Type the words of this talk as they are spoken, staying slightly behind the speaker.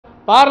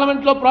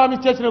పార్లమెంట్లో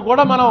ప్రామిస్ చేసినవి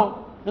కూడా మనం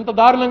ఇంత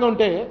దారుణంగా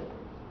ఉంటే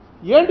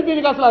ఏంటి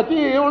దీనికి అసలు అతి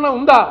ఏమన్నా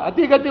ఉందా?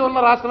 అతి గతి ఉన్న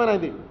రాష్ట్రం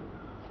అనేది.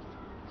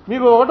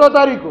 మీకు 1వ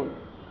తారీఖు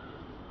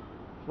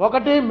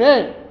 1 మే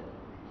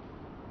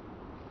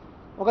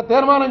ఒక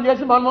తీర్మానం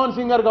చేసి మన్మోహన్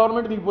సింగ్ గారు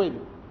గవర్నమెంట్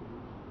దిగిపోయింది.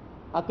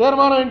 ఆ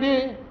తీర్మానం ఏంటి?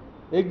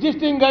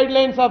 Existing guide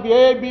lines of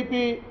AABP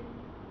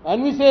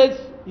envisages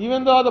even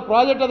though the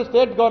project of the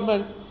state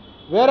government,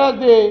 whereas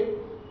the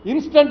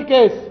instant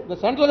case the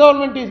central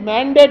government is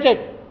mandated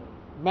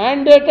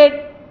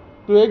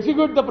to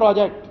execute the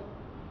project.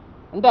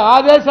 అంటే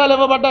ఆదేశాలు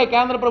ఇవ్వబడ్డాయి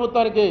కేంద్ర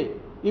ప్రభుత్వానికి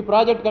ఈ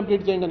ప్రాజెక్ట్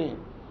కంప్లీట్ చేయండి అని.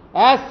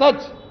 As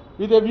such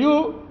with a view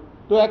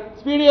to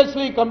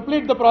expeditiously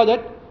complete the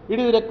project it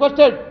is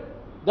requested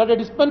that a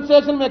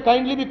dispensation May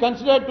kindly be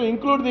considered to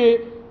include the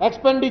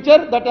expenditure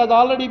that has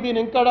already been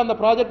incurred on the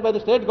project by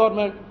the state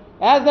government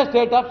as the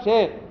state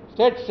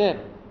share.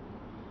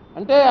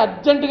 అంటే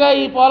అర్జెంటుగా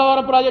ఈ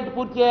Polavaram project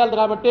పూర్తి చేయాలి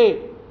కాబట్టి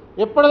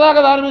ఎప్పటిదాకా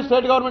దాని మీద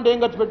state government ఏం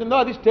ఖర్చు పెట్టిందో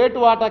అది స్టేట్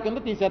వాటా కింద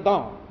తీసేద్దాం.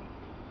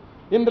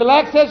 In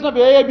relaxation of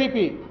AABP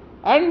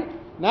and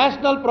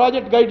national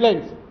project guide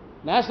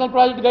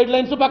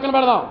lines పక్కన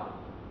పెడదాం,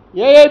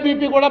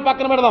 AABP కూడా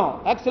పక్కన పెడదాం,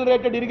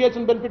 యాక్సిలరేటెడ్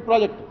ఇరిగేషన్ బెనిఫిట్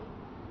ప్రాజెక్ట్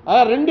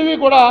ఆ రెండువి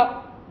కూడా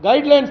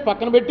గైడ్ లైన్స్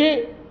పక్కన పెట్టి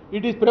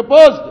it is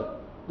proposed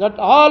that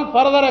all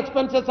further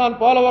expenses on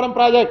Polavaram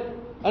project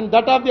and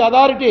that of the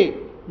authority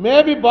may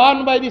be borne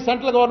by the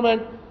central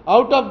government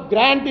out of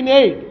grant in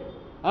aid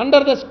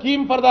under the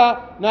scheme for the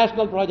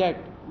national project.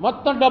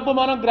 మొత్తం డబ్బు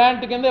మనం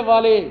grant కింద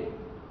ఇవ్వాలి.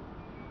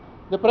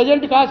 The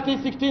present cost is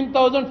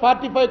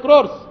 16,045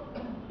 crores,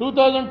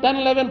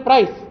 2010-11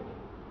 price.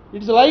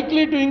 It is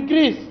likely to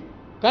increase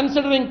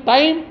considering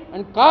time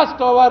and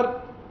cost over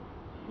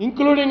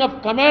including of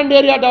command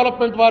area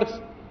development works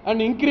and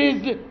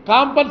increased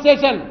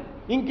compensation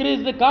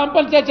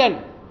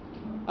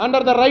under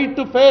the right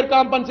to fair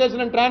compensation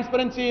and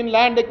transparency in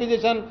land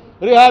acquisition,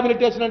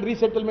 rehabilitation and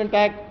resettlement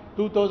act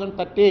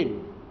 2013.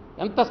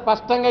 ఎంత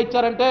స్పష్టంగా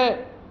ఇచ్చారంటే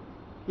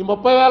ఈ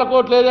 30,000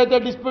 కోట్లు ఏదైతే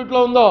డిస్ప్యూట్లో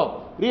ఉందో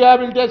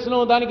rehabilitation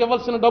దానికి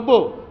ఇవ్వాల్సిన డబ్బు,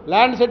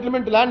 ల్యాండ్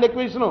సెటిల్మెంట్, ల్యాండ్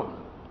ఎక్విజిషన్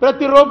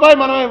ప్రతి రూపాయి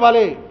మనమే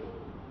ఇవ్వాలి.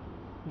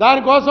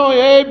 దానికోసం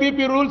AABP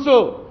rules,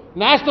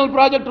 national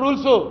project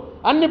rules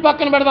అన్ని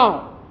పక్కన పెడదాం.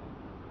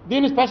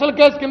 దీన్ని స్పెషల్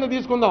కేసు కింద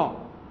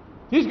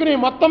తీసుకుని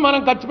మొత్తం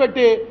మనం ఖర్చు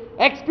పెట్టి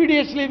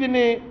ఎక్స్పీడియస్లీ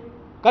దీన్ని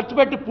ఖర్చు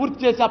పెట్టి పూర్తి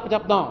చేసి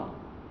అప్పచెప్దాం.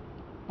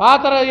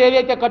 పాత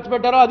ఏదైతే ఖర్చు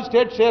పెట్టారో అది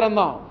స్టేట్ షేర్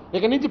అందాం.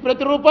 ఇక నుంచి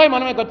ప్రతి రూపాయి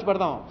మనమే ఖర్చు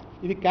పెడదాం.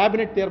 ఇది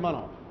క్యాబినెట్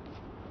తీర్మానం,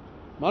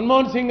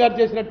 మన్మోహన్ సింగ్ గారు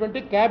చేసినటువంటి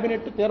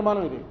క్యాబినెట్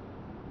తీర్మానం.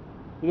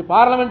 ఇది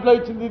పార్లమెంట్లో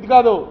ఇచ్చింది ఇది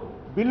కాదు,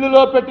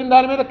 బిల్లులో పెట్టిన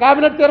దాని మీద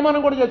క్యాబినెట్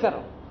తీర్మానం కూడా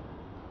చేశారు.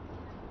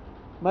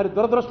 మరి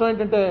దురదృష్టం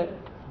ఏంటంటే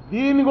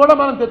దీన్ని కూడా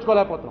మనం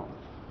తెచ్చుకోలేకపోతున్నాం.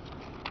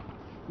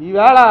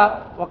 ఈవేళ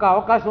ఒక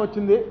అవకాశం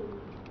వచ్చింది.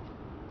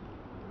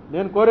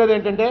 నేను కోరేది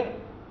ఏంటంటే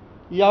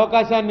ఈ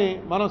అవకాశాన్ని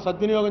మనం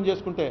సద్వినియోగం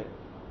చేసుకుంటే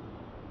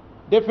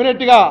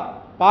డెఫినెట్గా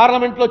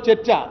పార్లమెంట్లో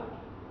చర్చ,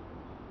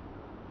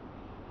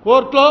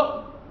 కోర్టులో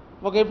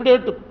ఒక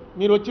ఎఫిడవిట్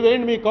మీరు వచ్చి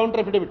వేయండి, మీ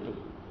కౌంటర్ ఎఫిడవిట్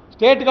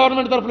స్టేట్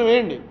గవర్నమెంట్ తరఫున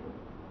వేయండి.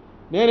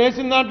 నేను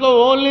వేసిన దాంట్లో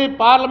ఓన్లీ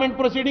పార్లమెంట్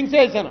ప్రొసీడింగ్సే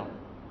వేసాను.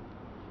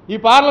 ఈ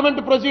పార్లమెంట్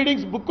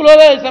ప్రొసీడింగ్స్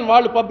బుక్లోవే వేసాను,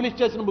 వాళ్ళు పబ్లిష్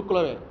చేసిన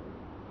బుక్లోవే.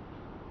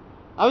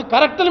 అవి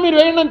కరెక్ట్ని మీరు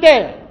వేయండి అంతే.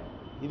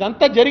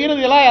 ఇదంతా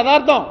జరిగినది ఇలా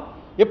యథార్థం.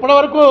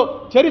 ఇప్పటివరకు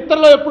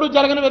చరిత్రలో ఎప్పుడూ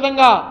జరగని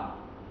విధంగా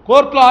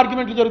కోర్టులో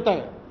ఆర్గ్యుమెంట్లు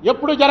జరుగుతాయి,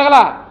 ఎప్పుడూ జరగల.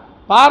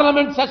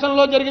 పార్లమెంట్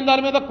సెషన్లో జరిగిన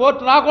దాని మీద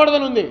కోర్టు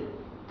రాకూడదని ఉంది.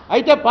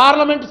 అయితే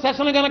పార్లమెంట్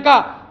సెషన్ కనుక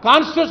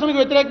కాన్స్టిట్యూషన్కి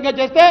వ్యతిరేకంగా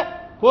చేస్తే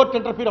కోర్టు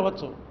ఇంటర్ఫీర్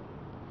అవ్వచ్చు.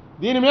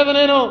 దీని మీద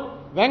నేను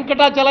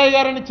వెంకటాచలయ్య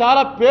గారని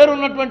చాలా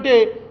పేరున్నటువంటి,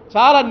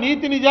 చాలా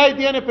నీతి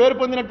నిజాయితీ అనే పేరు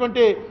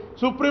పొందినటువంటి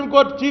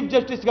సుప్రీంకోర్టు చీఫ్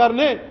జస్టిస్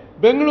గారిని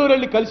బెంగళూరు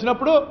వెళ్ళి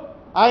కలిసినప్పుడు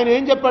ఆయన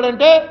ఏం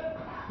చెప్పాడంటే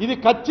ఇది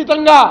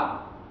ఖచ్చితంగా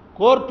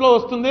కోర్టులో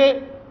వస్తుంది,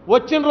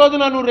 వచ్చిన రోజు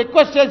నన్ను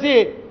రిక్వెస్ట్ చేసి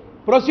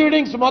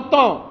ప్రొసీడింగ్స్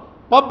మొత్తం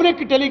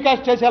పబ్లిక్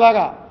టెలికాస్ట్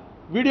చేసేలాగా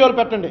వీడియోలు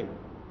పెట్టండి,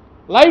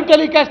 లైవ్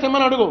టెలికాస్ట్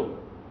ఇమ్మని అడుగు.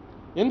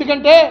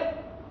 ఎందుకంటే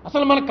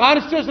అసలు మన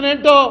కాన్స్టిట్యూషన్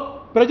ఏంటో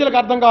ప్రజలకు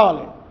అర్థం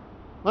కావాలి.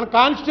 మన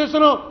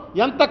కాన్స్టిట్యూషన్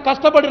ఎంత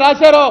కష్టపడి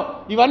రాశారో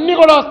ఇవన్నీ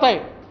కూడా వస్తాయి.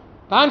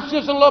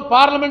 కాన్స్టిట్యూషన్లో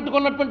పార్లమెంట్కు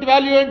ఉన్నటువంటి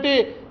వాల్యూ ఏంటి,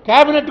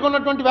 క్యాబినెట్కు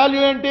ఉన్నటువంటి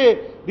వాల్యూ ఏంటి,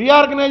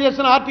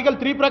 రీఆర్గనైజేషన్ ఆర్టికల్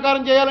 3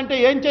 ప్రకారం చేయాలంటే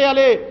ఏం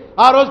చేయాలి,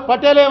 ఆ రోజు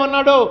పటేల్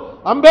ఏమన్నాడు,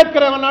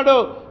 అంబేద్కర్ ఏమన్నాడు,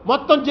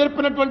 మొత్తం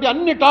జరిపినటువంటి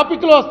అన్ని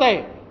టాపిక్లు వస్తాయి.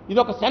 ఇది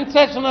ఒక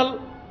సెన్సేషనల్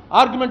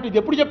ఆర్గ్యుమెంట్. ఇది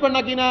ఎప్పుడు చెప్పాడు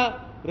నాకు ఈయన?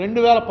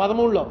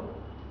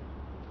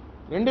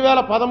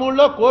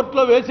 2013లో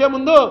కోర్టులో వేసే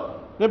ముందు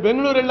నేను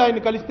బెంగళూరు వెళ్ళి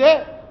ఆయన కలిస్తే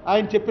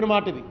ఆయన చెప్పిన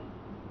మాట ఇది.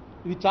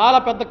 ఇది చాలా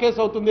పెద్ద కేసు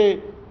అవుతుంది,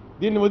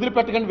 దీన్ని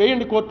వదిలిపెట్టకండి,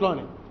 వేయండి కోర్టులో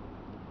అని.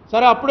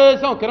 సరే అప్పుడే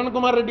వేసాం. కిరణ్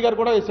కుమార్ రెడ్డి గారు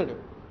కూడా వేశాడు.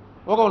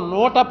 ఒక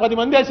 110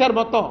 మంది వేశారు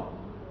మొత్తం.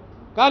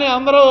 కానీ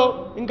అందరూ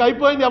ఇంకా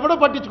అయిపోయింది, ఎవడూ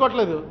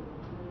పట్టించుకోవట్లేదు,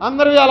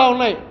 అందరూ అలా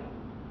ఉన్నాయి.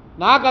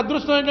 నాకు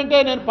అదృష్టం ఏంటంటే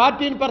నేను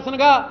పార్టీ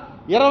పర్సన్గా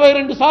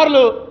 22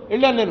 సార్లు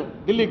వెళ్ళాను నేను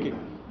ఢిల్లీకి.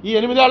 ఈ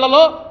 8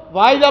 ఏళ్లలో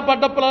వాయిదా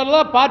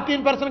పడ్డప్పుడల్లా పార్టీ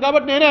పర్సన్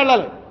కాబట్టి నేనే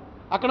వెళ్ళాలి.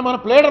 అక్కడ మన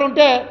ప్లేడర్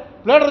ఉంటే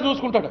ప్లేడర్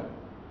చూసుకుంటాడు.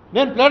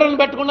 నేను ప్లేడర్ని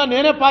పెట్టకుండా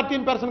నేనే పార్టీ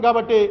పర్సన్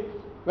కాబట్టి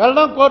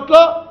వెళ్ళడం,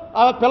 కోర్టులో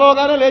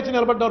పిలవగానే లేచి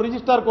నిలబడ్డాం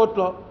రిజిస్ట్రార్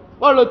కోర్టులో.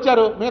 వాళ్ళు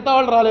వచ్చారు, మిగతా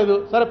వాళ్ళు రాలేదు.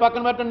 సరే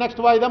పక్కన పెట్టండి,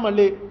 నెక్స్ట్ వాయిదా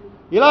మళ్ళీ.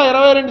 ఇలా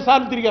 22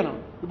 సార్లు తిరిగాను.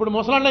 ఇప్పుడు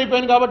ముసలాండ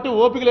అయిపోయాను కాబట్టి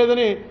ఓపిక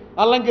లేదని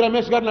అల్లంకి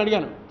రమేష్ గారిని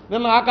అడిగాను.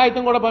 నిన్న ఆ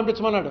కాగితం కూడా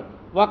పంపించమన్నాడు.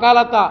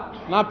 వకాలత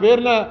నా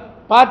పేరున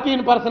పార్టీ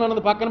ఇన్ పర్సన్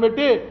అన్నది పక్కన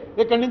పెట్టి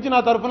ఇక్కడి నుంచి నా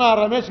తరఫున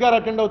రమేష్ గారు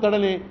అటెండ్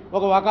అవుతాడని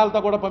ఒక వకాలత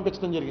కూడా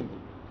పంపించడం జరిగింది.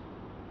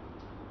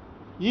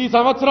 ఈ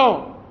సంవత్సరం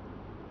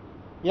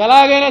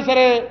ఎలాగైనా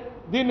సరే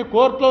దీన్ని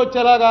కోర్టులో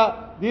వచ్చేలాగా,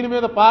 దీని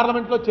మీద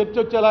పార్లమెంట్లో చర్చ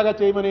వచ్చేలాగా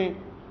చేయమని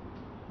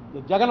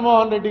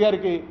జగన్మోహన్ రెడ్డి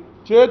గారికి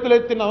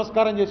చేతులెత్తి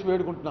నమస్కారం చేసి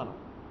వేడుకుంటున్నాను.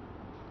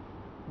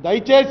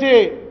 దయచేసి,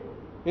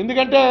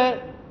 ఎందుకంటే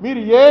మీరు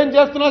ఏం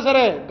చేస్తున్నా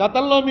సరే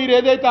గతంలో మీరు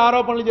ఏదైతే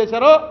ఆరోపణలు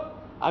చేశారో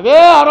అవే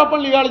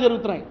ఆరోపణలు ఇవాళ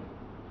జరుగుతున్నాయి.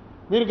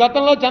 మీరు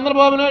గతంలో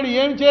చంద్రబాబు నాయుడు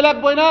ఏమి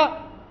చేయలేకపోయినా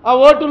ఆ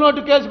ఓటు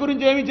నోటు కేసు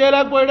గురించి ఏమీ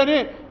చేయలేకపోయాడని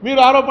మీరు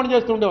ఆరోపణ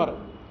చేస్తూ ఉండేవారు.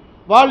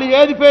 వాళ్ళు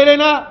ఏది ఫెయిల్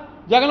అయినా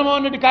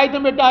జగన్మోహన్ రెడ్డి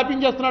కాగితం పెట్టి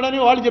ఆపించేస్తున్నాడని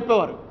వాళ్ళు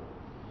చెప్పేవారు.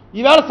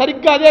 ఈవేళ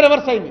సరిగ్గా అదే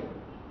రివర్స్ అయింది.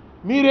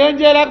 మీరేం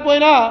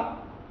చేయలేకపోయినా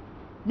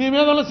మీ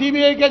మీద ఉన్న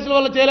సిబిఐ కేసుల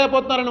వల్ల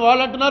చేయలేకపోతున్నారని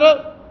వాళ్ళు అంటున్నారు.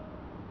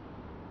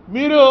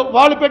 మీరు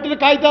వాళ్ళు పెట్టిన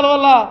కాగితాల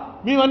వల్ల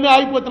మేమన్నీ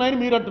ఆగిపోతున్నాయని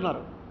మీరు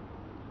అంటున్నారు.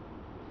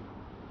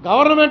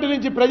 గవర్నమెంట్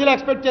నుంచి ప్రజలు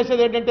ఎక్స్పెక్ట్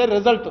చేసేది ఏంటంటే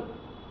రిజల్ట్.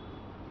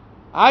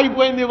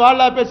 ఆగిపోయింది,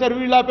 వాళ్ళు ఆపేశారు,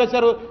 వీళ్ళు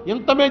ఆపేశారు.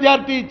 ఇంత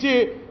మెజారిటీ ఇచ్చి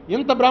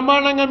ఇంత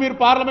బ్రహ్మాండంగా మీరు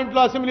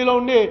పార్లమెంట్లో అసెంబ్లీలో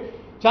ఉండి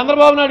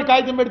చంద్రబాబు నాయుడు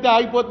కాగితం పెడితే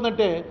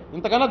ఆగిపోతుందంటే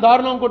ఇంతకన్నా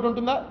దారుణం ఇంకోటి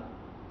ఉంటుందా?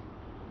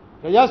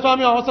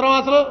 ప్రజాస్వామ్యం అవసరం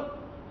అసలు?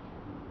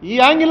 ఈ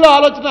యాంగిల్లో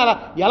ఆలోచన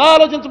ఎలా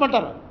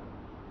ఆలోచించమంటారు?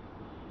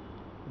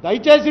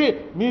 దయచేసి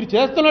మీరు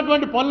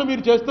చేస్తున్నటువంటి పనులు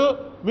మీరు చేస్తూ,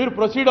 మీరు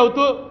ప్రొసీడ్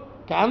అవుతూ,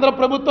 కేంద్ర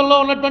ప్రభుత్వంలో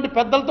ఉన్నటువంటి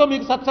పెద్దలతో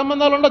మీకు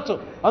సత్సంబంధాలు ఉండొచ్చు,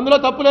 అందులో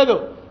తప్పు లేదు.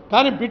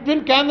 కానీ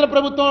బిట్వీన్ కేంద్ర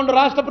ప్రభుత్వం అండ్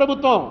రాష్ట్ర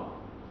ప్రభుత్వం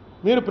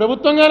మీరు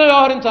ప్రభుత్వంగానే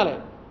వ్యవహరించాలి,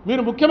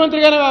 మీరు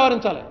ముఖ్యమంత్రిగానే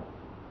వ్యవహరించాలి.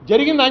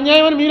 జరిగింది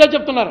అన్యాయం అని మీరే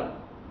చెప్తున్నారు.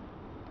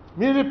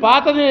 మీది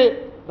పాతది,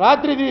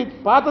 రాత్రిది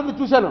పాతది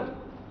చూశాను.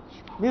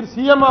 మీరు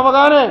సీఎం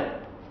అవ్వగానే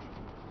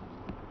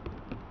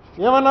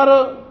ఏమన్నారు?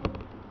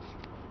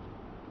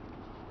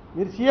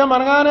 మీరు సీఎం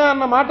అనగానే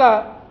అన్న మాట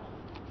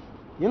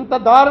ఇంత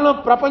దారుణం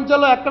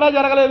ప్రపంచంలో ఎక్కడా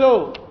జరగలేదు.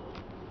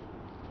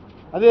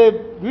 అదే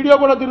వీడియో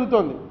కూడా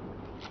తిరుగుతోంది.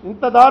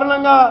 ఇంత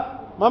దారుణంగా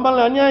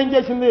మమ్మల్ని అన్యాయం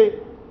చేసింది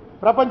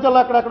ప్రపంచంలో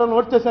అక్కడెక్కడ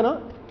నోట్ చేశాను,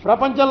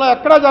 ప్రపంచంలో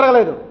ఎక్కడా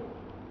జరగలేదు,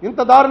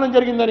 ఇంత దారుణం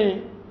జరిగిందని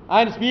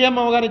ఆయన సీఎం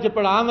అవ్వగానే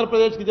చెప్పాడు.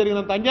 ఆంధ్రప్రదేశ్కి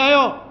జరిగినంత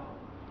అన్యాయం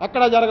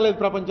ఎక్కడా జరగలేదు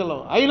ప్రపంచంలో.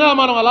 అయినా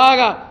మనం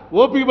అలాగా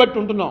ఓపిక బట్టి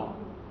ఉంటున్నాం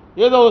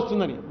ఏదో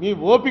వస్తుందని. మీ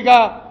ఓపిక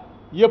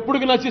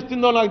ఎప్పటికి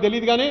నశిస్తుందో నాకు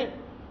తెలియదు, కానీ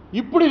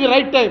ఇప్పుడు ఇది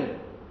రైట్ టైం.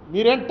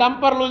 మీరేం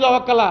టెంపర్ లూజ్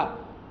అవ్వక్కల,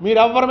 మీరు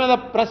ఎవరి మీద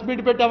ప్రెస్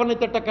మీట్ పెట్టి ఎవరిని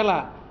తిట్టక్కల,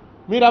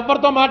 మీరు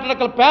ఎవరితో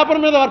మాట్లాడక్కల,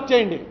 పేపర్ మీద వర్క్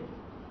చేయండి.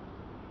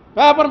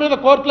 పేపర్ మీద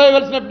కోర్టులో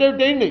ఇవ్వాల్సిన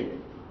అఫిడవిట్ వేయండి.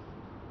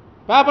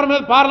 పేపర్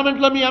మీద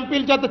పార్లమెంట్లో మీ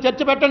ఎంపీల చేత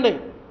చర్చ పెట్టండి.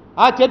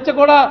 ఆ చర్చ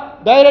కూడా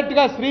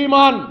డైరెక్ట్గా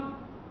శ్రీమాన్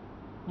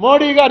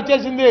మోడీ గారు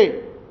చేసింది,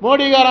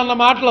 మోడీ గారు అన్న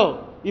మాటలు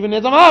ఇవి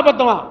నిజమా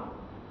అబద్ధమా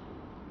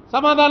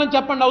సమాధానం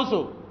చెప్పండి. హౌసు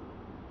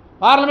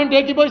పార్లమెంట్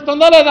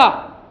ఏకీభవిస్తుందా లేదా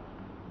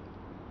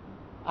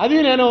అది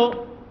నేను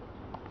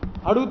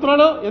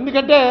అడుగుతున్నాను.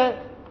 ఎందుకంటే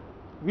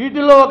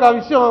వీటిల్లో ఒక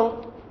విషయం,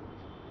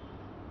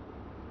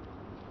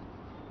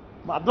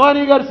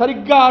 అద్వానీ గారు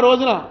సరిగ్గా ఆ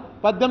రోజున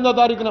 18వ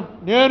తారీఖున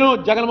నేను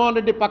జగన్మోహన్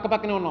రెడ్డి పక్క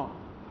పక్కనే ఉన్నాం.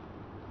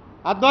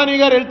 అద్వానీ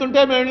గారు వెళ్తుంటే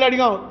మేము వెళ్ళి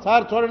అడిగాం,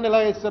 సార్ చూడండి ఎలా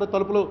వేస్తారు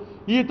తలుపులు,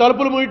 ఈ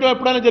తలుపులు ముయ్యటం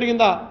ఎప్పుడైనా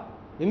జరిగిందా?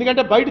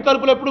 ఎందుకంటే బయట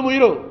తలుపులు ఎప్పుడు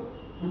ముయ్యరు,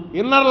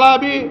 inner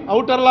lobby,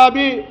 outer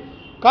lobby,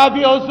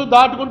 coffee house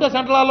దాటుకుంటే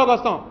central హాల్లోకి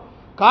వస్తాం.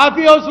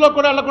 కాఫీ హౌస్లో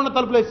కూడా వెళ్లకుండా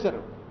తలుపులు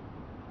వేస్తారు.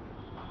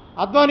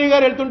 అద్వానీ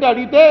గారు వెళ్తుంటే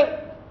అడిగితే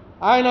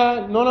ఆయన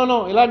నో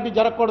ఇలాంటివి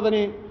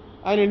జరగకూడదని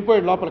ఆయన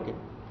వెళ్ళిపోయాడు లోపలికి.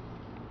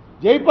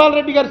 జైపాల్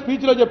రెడ్డి గారు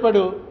స్పీచ్లో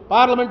చెప్పాడు,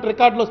 పార్లమెంట్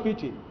రికార్డులో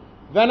speech,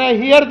 when I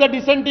here the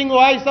డిసెంటింగ్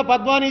voice of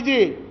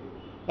Advaniji,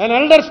 an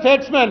elder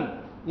statesman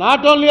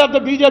not only of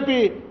the BJP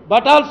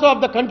but also of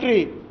the country,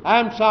 I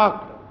am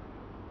shocked.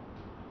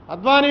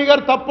 Advani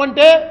గారు తప్పు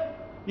అంటే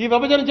ఈ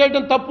విభజన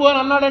చేయడం తప్పు అని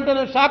అన్నాడంటే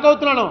నేను షాక్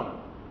అవుతున్నాను.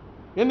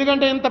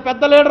 ఎందుకంటే ఇంత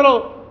పెద్ద లీడరు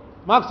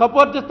మాకు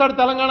సపోర్ట్ ఇస్తాడు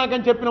తెలంగాణకి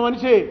అని చెప్పిన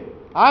మనిషి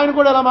ఆయన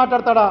కూడా ఎలా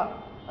మాట్లాడతాడా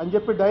అని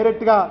చెప్పి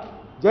డైరెక్ట్గా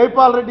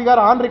జైపాల్ రెడ్డి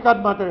గారు ఆన్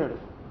రికార్డ్ మాట్లాడాడు.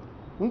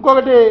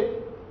 ఇంకొకటి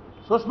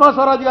సుష్మా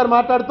స్వరాజ్ గారు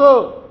మాట్లాడుతూ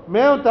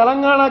మేము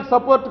తెలంగాణకి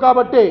సపోర్ట్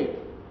కాబట్టి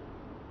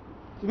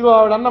ఇదిగో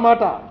ఆవిడ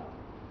అన్నమాట,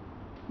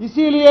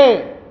 इसीलिए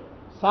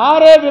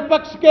सारे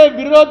विपक्ष के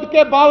विरोध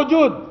के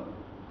बावजूद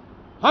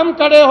हम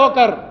खड़े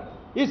होकर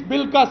इस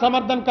बिल का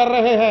समर्थन कर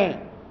रहे हैं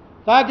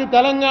ताकि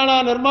तेलंगाना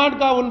निर्माण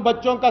का उन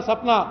बच्चों का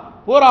सपना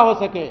पूरा हो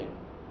सके.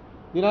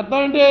 దీని అర్థం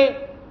ఏంటి?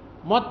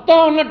 మొత్తం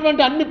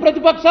ఉన్నటువంటి అన్ని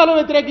ప్రతిపక్షాలు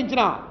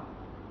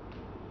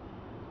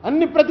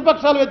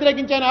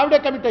వ్యతిరేకించాయని ఆవిడే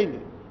కమిట్ అయింది.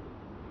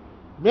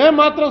 మేము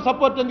మాత్రం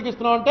సపోర్ట్ ఎందుకు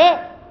ఇస్తున్నామంటే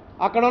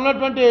అక్కడ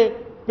ఉన్నటువంటి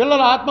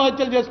పిల్లలు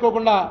ఆత్మహత్యలు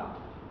చేసుకోకుండా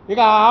ఇక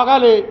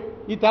ఆగాలి,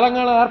 ఈ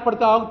తెలంగాణ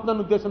ఏర్పడితే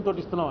ఆగుతుందన్న ఉద్దేశంతో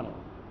ఇస్తున్నామని.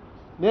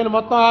 నేను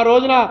మొత్తం ఆ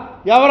రోజున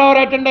ఎవరెవరు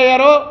అటెండ్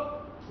అయ్యారో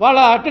వాళ్ళ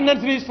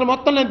అటెండెన్స్ రిజిస్టర్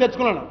మొత్తం నేను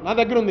తెచ్చుకున్నాను, నా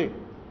దగ్గర ఉంది.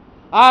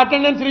 ఆ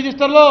అటెండెన్స్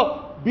రిజిస్టర్లో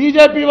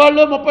బీజేపీ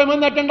వాళ్ళు 30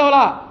 మంది అటెండ్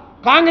అవ్వాలా,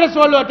 కాంగ్రెస్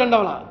వాళ్ళు అటెండ్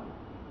అవ్వాలా.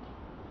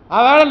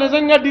 ఆవేళ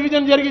నిజంగా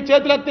డివిజన్ జరిగి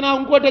చేతులు ఎత్తినా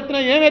ఇంకోటి ఎత్తినా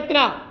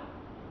ఏమెత్తినా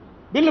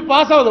బిల్లు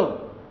పాస్ అవ్వదు.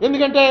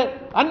 ఎందుకంటే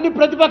అన్ని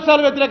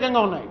ప్రతిపక్షాలు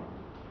వ్యతిరేకంగా ఉన్నాయి,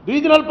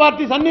 రీజనల్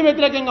పార్టీస్ అన్నీ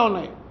వ్యతిరేకంగా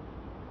ఉన్నాయి.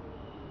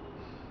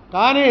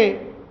 కానీ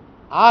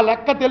ఆ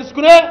లెక్క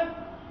తెలుసుకునే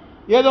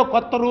ఏదో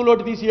కొత్త రూల్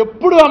ఒకటి తీసి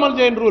ఎప్పుడూ అమలు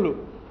చేయని రూలు,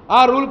 ఆ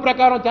రూల్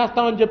ప్రకారం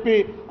చేస్తామని చెప్పి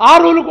ఆ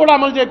రూలు కూడా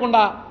అమలు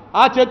చేయకుండా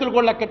ఆ చేతులు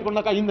కూడా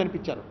లెక్కెట్టకుండా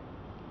అయిందనిపించారు.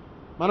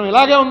 మనం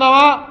ఇలాగే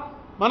ఉందామా,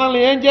 మనల్ని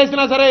ఏం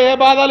చేసినా సరే ఏ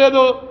బాధ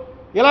లేదు,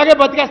 ఇలాగే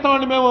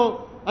బతికేస్తామండి మేము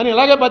అని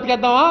ఇలాగే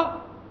బతికేద్దామా,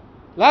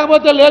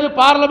 లేకపోతే లేదు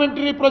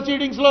పార్లమెంటరీ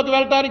ప్రొసీడింగ్స్లోకి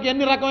వెళ్ళడానికి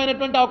ఎన్ని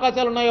రకమైనటువంటి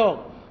అవకాశాలు ఉన్నాయో,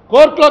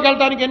 కోర్టులోకి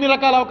వెళ్ళడానికి ఎన్ని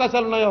రకాల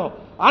అవకాశాలు ఉన్నాయో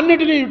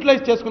అన్నిటినీ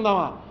యూటిలైజ్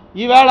చేసుకుందామా.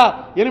 ఈవేళ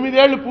 8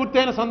 ఏళ్లు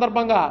పూర్తయిన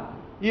సందర్భంగా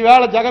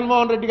ఈవేళ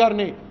జగన్మోహన్ రెడ్డి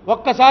గారిని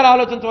ఒక్కసారి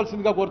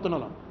ఆలోచించవలసిందిగా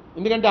కోరుతున్నాను.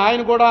 ఎందుకంటే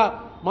ఆయన కూడా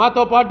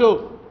మాతో పాటు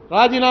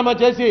రాజీనామా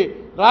చేసి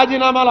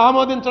రాజీనామాలు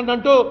ఆమోదించండి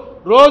అంటూ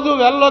రోజు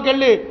వెల్లోకి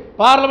వెళ్ళి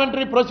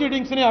పార్లమెంటరీ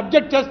ప్రొసీడింగ్స్ని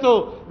అబ్జెక్ట్ చేస్తూ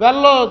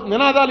వెల్లో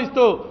నినాదాలు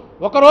ఇస్తూ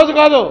ఒకరోజు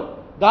కాదు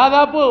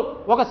దాదాపు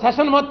ఒక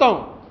సెషన్ మొత్తం,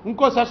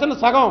 ఇంకో సెషన్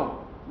సగం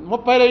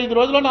 35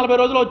 రోజులు 40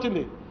 రోజులు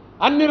వచ్చింది.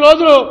 అన్ని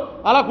రోజులు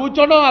అలా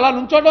కూర్చోవడం, అలా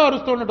నుంచోవడం,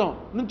 అరుస్తూ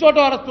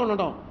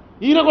ఉండటం.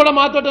 ఈయన కూడా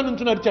మాతోటే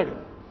నుంచి నడిచాడు.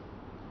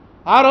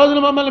 ఆ రోజున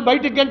మమ్మల్ని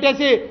బయటికి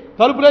గంటేసి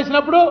తలుపులు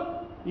వేసినప్పుడు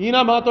ఈయన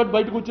మాతో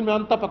బయట కూర్చుని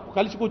మేమంతా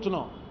కలిసి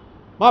కూర్చున్నాం.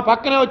 మా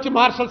పక్కనే వచ్చి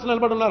మార్షల్స్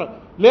నిలబడి ఉన్నారు,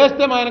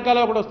 లేస్తే మా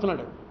వెనకాల కూడా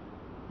వస్తున్నాడు.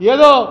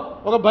 ఏదో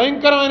ఒక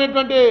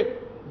భయంకరమైనటువంటి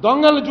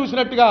దొంగలను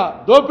చూసినట్టుగా,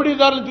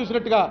 దోపిడీదారులను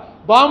చూసినట్టుగా,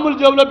 బాంబులు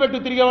జేబులో పెట్టి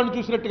తిరిగేవాడిని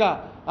చూసినట్టుగా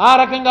ఆ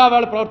రకంగా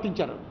వాళ్ళు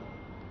ప్రవర్తించారు.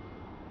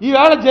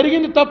 ఈవేళ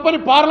జరిగింది తప్పని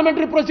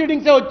పార్లమెంటరీ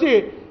ప్రొసీడింగ్సే వచ్చి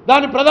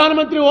దాని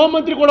ప్రధానమంత్రి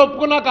హోంమంత్రి కూడా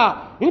ఒప్పుకున్నాక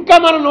ఇంకా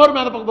మనం నోరు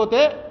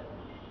మెదపకపోతే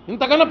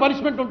ఇంతకన్నా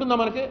పనిష్మెంట్ ఉంటుందా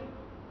మనకి?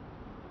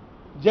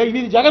 ఇది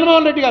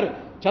జగన్మోహన్ రెడ్డి గారు,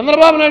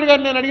 చంద్రబాబు నాయుడు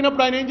గారు నేను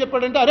అడిగినప్పుడు ఆయన ఏం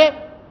చెప్పాడంటే, అరే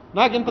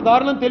నాకు ఇంత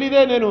దారుణం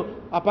తెలియదే, నేను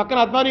ఆ పక్కన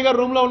అద్వానీ గారు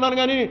రూమ్లో ఉన్నాను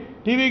కానీ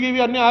టీవీ గీవీ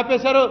అన్నీ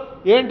ఆపేశారు,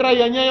 ఏంట్రా ఈ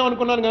అన్యాయం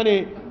అనుకున్నాను, కానీ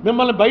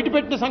మిమ్మల్ని బయట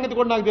పెట్టిన సంగతి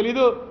కూడా నాకు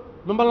తెలీదు,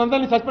 మిమ్మల్ని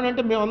అందరినీ సస్పెండ్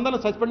అంటే మేము అందరం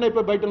సస్పెండ్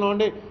అయిపోయి బయట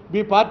ఉన్నామండి.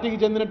 మీ పార్టీకి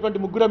చెందినటువంటి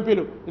 3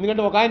 ఎంపీలు,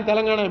 ఎందుకంటే ఒక ఆయన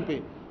తెలంగాణ ఎంపీ,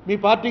 మీ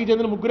పార్టీకి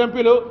చెందిన 3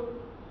 ఎంపీలు,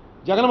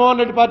 జగన్మోహన్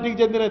రెడ్డి పార్టీకి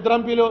చెందిన 2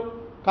 ఎంపీలు,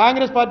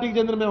 కాంగ్రెస్ పార్టీకి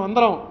చెందిన మేము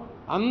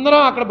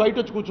అందరం అక్కడ బయట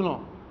వచ్చి కూర్చున్నాం.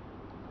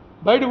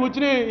 బయట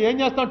కూర్చుని ఏం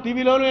చేస్తాం,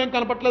 టీవీలోనూ ఏం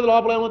కనపట్లేదు,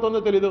 లోపల ఏమవుతుందో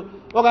తెలియదు.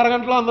 ఒక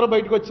అరగంటలో అందరూ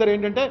బయటకు వచ్చారు.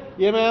 ఏంటంటే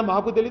ఏమయ్యా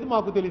మాకు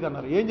తెలియదు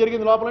అన్నారు. ఏం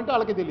జరిగింది లోపలంటే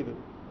వాళ్ళకి తెలియదు.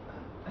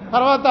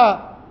 తర్వాత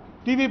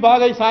టీవీ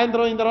బాగా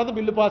సాయంత్రం అయిన తర్వాత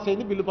బిల్లు పాస్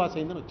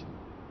అయిందని వచ్చింది.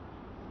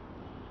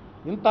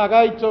 ఇంత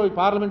అఘాయిత్యం ఈ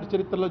పార్లమెంటు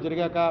చరిత్రలో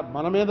జరిగాక,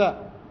 మన మీద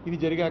ఇది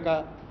జరిగాక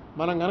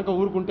మనం కనుక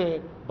ఊరుకుంటే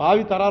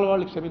భావి తరాల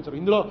వాళ్ళు క్షమించరు.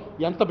 ఇందులో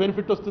ఎంత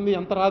బెనిఫిట్ వస్తుంది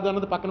ఎంత రాదు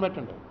అన్నది పక్కన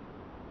పెట్టండి,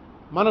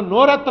 మనం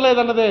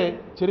నోరెత్తలేదన్నదే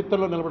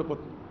చరిత్రలో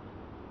నిలబడిపోతుంది.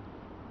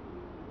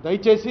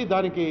 దయచేసి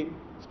దానికి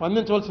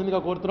స్పందించవలసిందిగా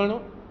కోరుతున్నాను.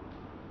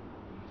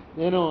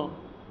 నేను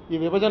ఈ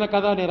విభజన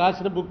కథ నేను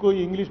రాసిన బుక్, ఈ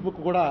ఇంగ్లీష్ బుక్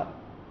కూడా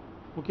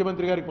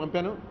ముఖ్యమంత్రి గారికి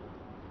పంపాను.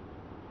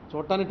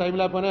 చూడటానికి టైం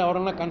లేకపోయినా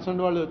ఎవరన్నా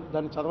కన్సర్న్ వాళ్ళు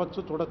దాన్ని చదవచ్చు,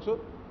 చూడొచ్చు.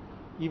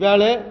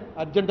 ఈవేళే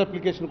అర్జెంట్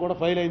అప్లికేషన్ కూడా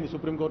ఫైల్ అయింది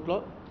సుప్రీంకోర్టులో.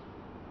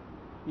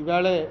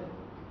 ఈవేళే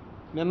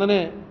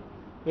నిన్ననే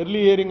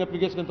ఎర్లీ హియరింగ్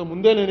అప్లికేషన్, ఇంత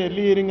ముందే నేను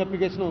ఎర్లీ హియరింగ్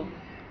అప్లికేషను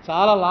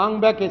చాలా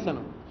లాంగ్ బ్యాక్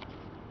వేశాను.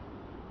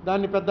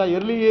 దాన్ని పెద్ద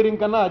ఎర్లీ హియరింగ్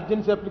కన్నా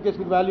అర్జెన్సీ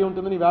అప్లికేషన్కి వాల్యూ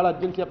ఉంటుందని ఈవేళ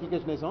అర్జెన్సీ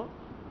అప్లికేషన్ వేసాం.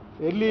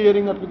 ఎర్లీ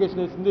హియరింగ్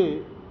అప్లికేషన్ వేసింది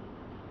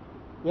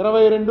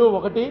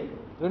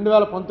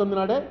 22/1/2019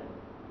 నాడే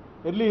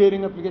ఎర్లీ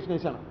హియరింగ్ అప్లికేషన్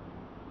వేశాను.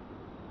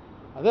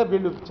 అదే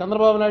వీళ్ళు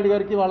చంద్రబాబు నాయుడు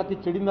గారికి వాళ్ళకి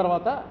చెడిన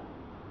తర్వాత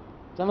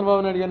చంద్రబాబు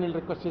నాయుడు గారిని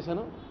రిక్వెస్ట్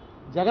చేశాను.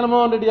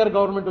 జగన్మోహన్ రెడ్డి గారు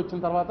గవర్నమెంట్ వచ్చిన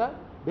తర్వాత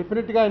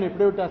డెఫినెట్గా ఆయన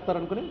ఎఫిడవిట్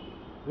వేస్తారనుకుని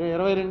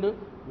 22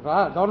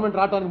 గవర్నమెంట్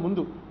రావడానికి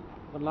ముందు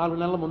 4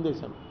 నెలల ముందు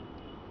వేశాను.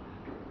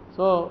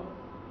 సో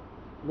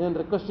నేను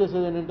రిక్వెస్ట్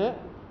చేసేది ఏంటంటే,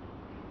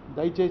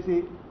 దయచేసి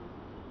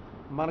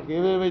మనకు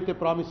ఏవేవైతే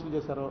ప్రామిసులు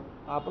చేశారో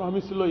ఆ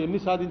ప్రామిసుల్లో ఎన్ని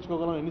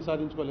సాధించుకోగలం ఎన్ని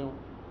సాధించుకోలేము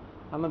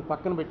అన్నది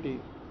పక్కన పెట్టి,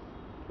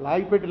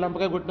 లాగిపెట్టి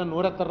లంపకాయ కొట్టిన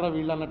నోరెత్తర్రా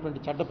వీళ్ళు అన్నటువంటి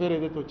చెడ్డ పేరు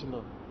ఏదైతే వచ్చిందో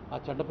ఆ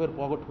చెడ్డ పేరు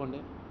పోగొట్టుకోండి.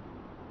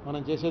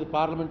 మనం చేసేది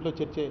పార్లమెంట్లో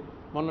చర్చే.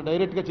 మొన్న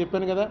డైరెక్ట్గా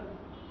చెప్పాను కదా,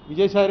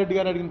 విజయసాయిరెడ్డి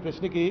గారు అడిగిన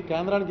ప్రశ్నకి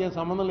కేంద్రానికి ఏం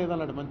సంబంధం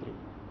లేదన్నాడు మంత్రి.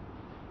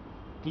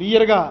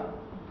 క్లియర్గా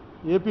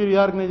ఏపీ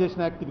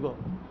రీఆర్గనైజేషన్ యాక్ట్ ఇదిగో,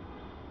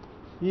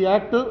 ఈ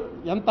యాక్ట్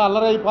ఎంత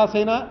అల్లరై పాస్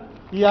అయినా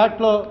ఈ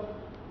యాక్ట్లో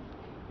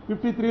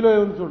 53లో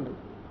ఏముంది చూడండి.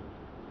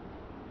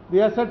 The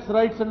assets,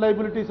 rights and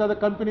liabilities of the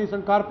companies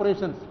and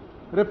corporations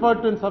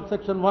referred to in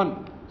subsection 1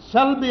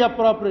 shall be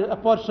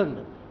apportioned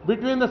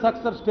between the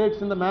successor states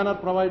in the manner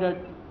provided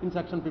in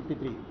section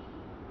 53.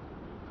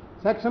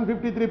 Section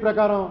 53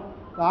 prakaram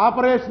the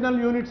operational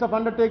units of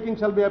undertaking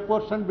shall be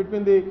apportioned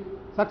between the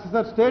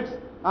successor states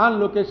on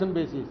location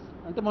basis.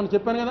 అంటే మనం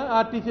చెప్పాను కదా,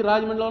 RTC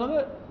రాజమండ్రిలో ఉన్నది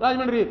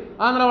రాజమండ్రి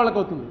ఆంధ్ర వాళ్ళకి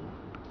అవుతుంది.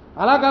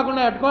 అలా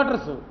కాకుండా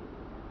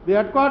the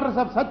headquarters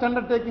of such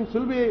undertaking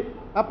should be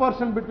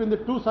apportioned between the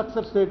 2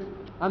 successor states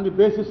on the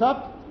basis of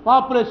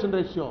population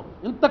ratio.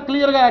 ఇంత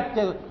క్లియర్గా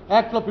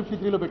యాక్ట్లో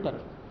 53లో పెట్టారు.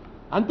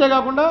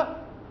 అంతేకాకుండా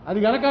అది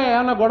కనుక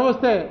ఏమన్నా గొడవ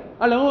వస్తే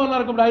వాళ్ళు ఏమో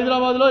ఉన్నారు, ఇప్పుడు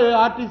హైదరాబాద్లో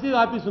ఆర్టీసీ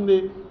ఆఫీస్ ఉంది,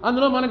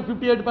 అందులో మనకి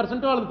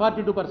 58%, వాళ్ళకి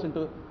 42%.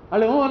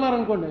 వాళ్ళు ఏమో అన్నారు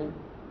అనుకోండి,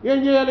 ఏం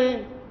చేయాలి?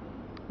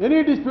 Any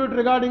dispute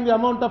regarding the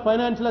amount of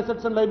financial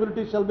assets and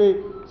liabilities shall be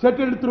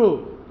settled through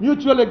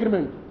mutual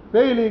agreement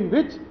failing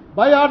which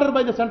by order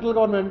by the central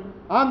government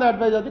on the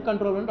advise of the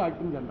control and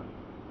acting general.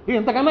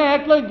 ఇంతకన్నా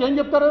యాక్ట్లో ఇంకేం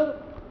చెప్తారు?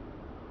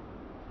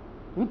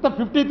 ఇంత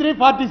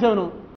 53-47